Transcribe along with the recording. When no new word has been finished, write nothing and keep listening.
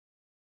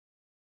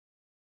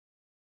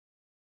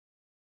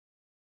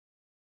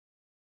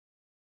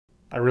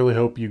I really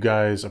hope you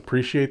guys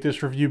appreciate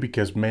this review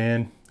because,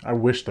 man, I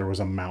wish there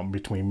was a mountain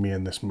between me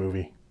and this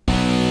movie.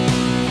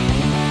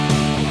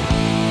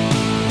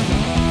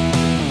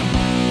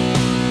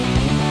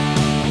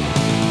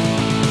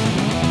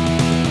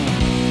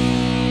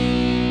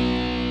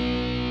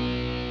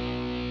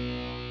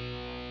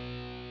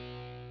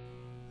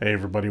 Hey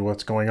everybody,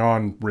 what's going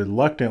on?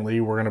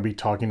 Reluctantly, we're going to be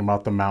talking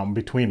about The Mountain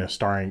Between Us,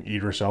 starring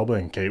Idris Elba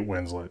and Kate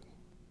Winslet.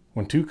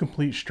 When two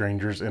complete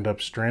strangers end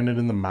up stranded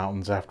in the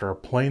mountains after a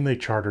plane they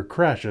chartered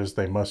crashes,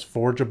 they must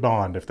forge a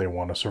bond if they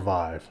want to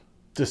survive.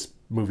 This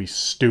movie's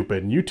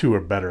stupid, and you two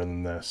are better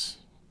than this.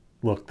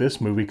 Look,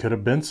 this movie could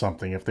have been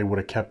something if they would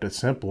have kept it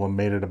simple and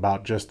made it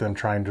about just them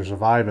trying to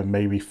survive and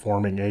maybe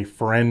forming a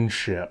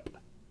friendship.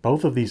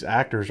 Both of these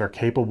actors are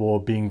capable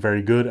of being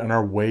very good and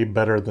are way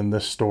better than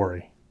this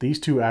story. These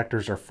two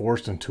actors are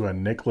forced into a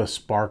Nicholas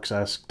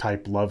Sparks-esque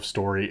type love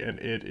story, and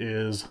it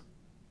is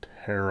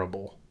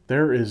terrible.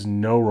 There is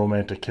no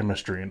romantic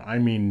chemistry, and I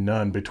mean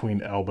none,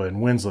 between Elba and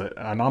Winslet,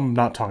 and I'm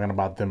not talking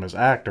about them as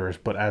actors,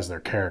 but as their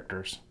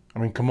characters. I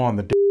mean, come on,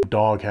 the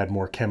dog had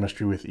more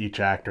chemistry with each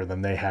actor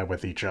than they had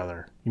with each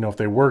other. You know, if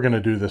they were going to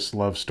do this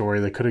love story,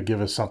 they could have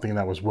given us something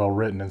that was well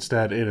written.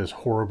 Instead, it is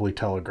horribly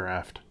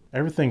telegraphed.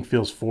 Everything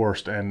feels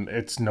forced, and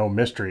it's no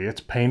mystery. It's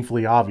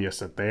painfully obvious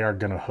that they are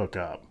going to hook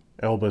up.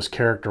 Elba's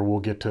character will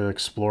get to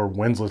explore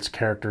Winslet's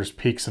character's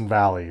peaks and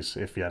valleys,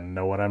 if you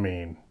know what I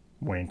mean.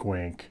 Wink,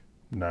 wink.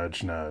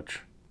 Nudge,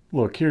 nudge.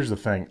 Look, here's the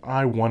thing.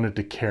 I wanted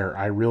to care.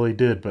 I really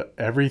did, but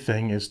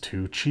everything is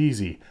too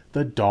cheesy.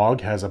 The dog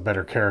has a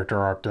better character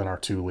arc than our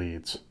two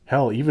leads.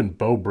 Hell, even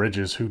Beau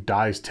Bridges, who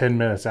dies 10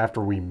 minutes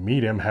after we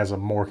meet him, has a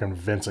more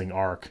convincing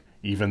arc,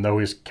 even though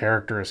his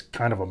character is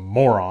kind of a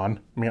moron.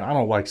 I mean, I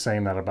don't like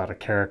saying that about a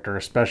character,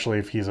 especially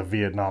if he's a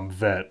Vietnam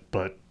vet,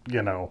 but,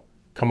 you know,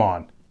 come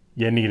on.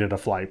 You needed a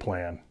flight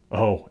plan.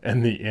 Oh,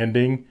 and the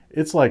ending?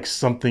 It's like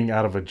something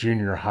out of a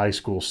junior high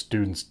school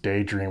student's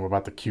daydream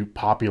about the cute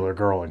popular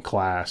girl in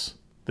class.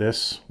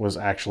 This was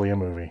actually a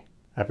movie.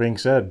 That being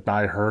said,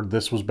 I heard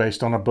this was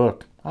based on a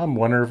book. I'm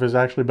wondering if it's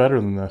actually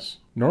better than this.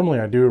 Normally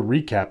I do a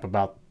recap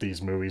about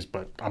these movies,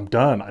 but I'm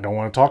done. I don't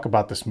want to talk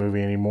about this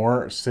movie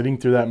anymore. Sitting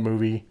through that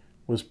movie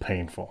was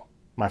painful.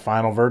 My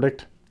final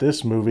verdict?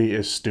 This movie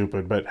is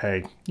stupid, but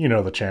hey, you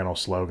know the channel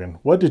slogan.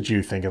 What did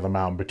you think of The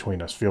Mountain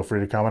Between Us? Feel free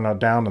to comment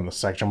down in the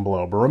section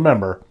below. But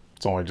remember,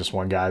 it's only just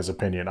one guy's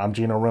opinion. I'm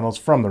Gino Reynolds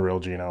from The Real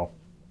Gino.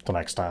 Till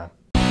next time.